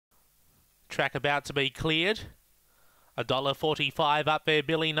Track about to be cleared. $1.45 up there,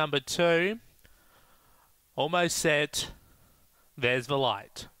 Billy number 2. Almost set. There's the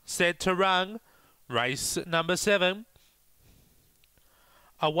light. Set to run. Race number 7.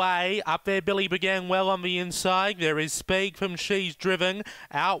 Away, up there Billy began well on the inside. There is speed from She's Driven.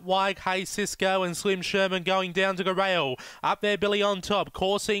 Out wide, Hey Cisco and Slim Sherman going down to the rail. Up there Billy on top,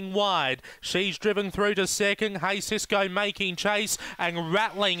 coursing wide. She's Driven through to second. Hey Cisco making chase and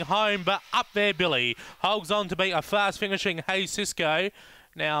rattling home, but up there Billy holds on to beat a fast finishing Hey Cisco.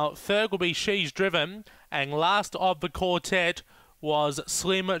 Now third will be She's Driven, and last of the quartet was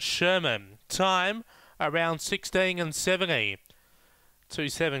Slim Sherman. Time around 16:70.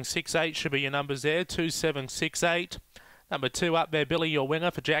 2768 should be your numbers there. 2768. Number 2 up there, Billy, your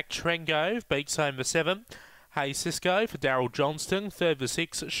winner for Jack Trengove. Beats home the 7. Hey Cisco for Daryl Johnston. Third the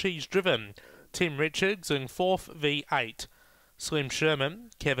 6. She's Driven. Tim Richards. And fourth the 8. Slim Sherman.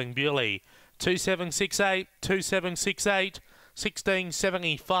 Kevin Bewley. 2768. 2768.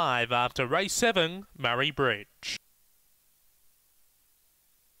 1675 after race 7. Murray-Bridge.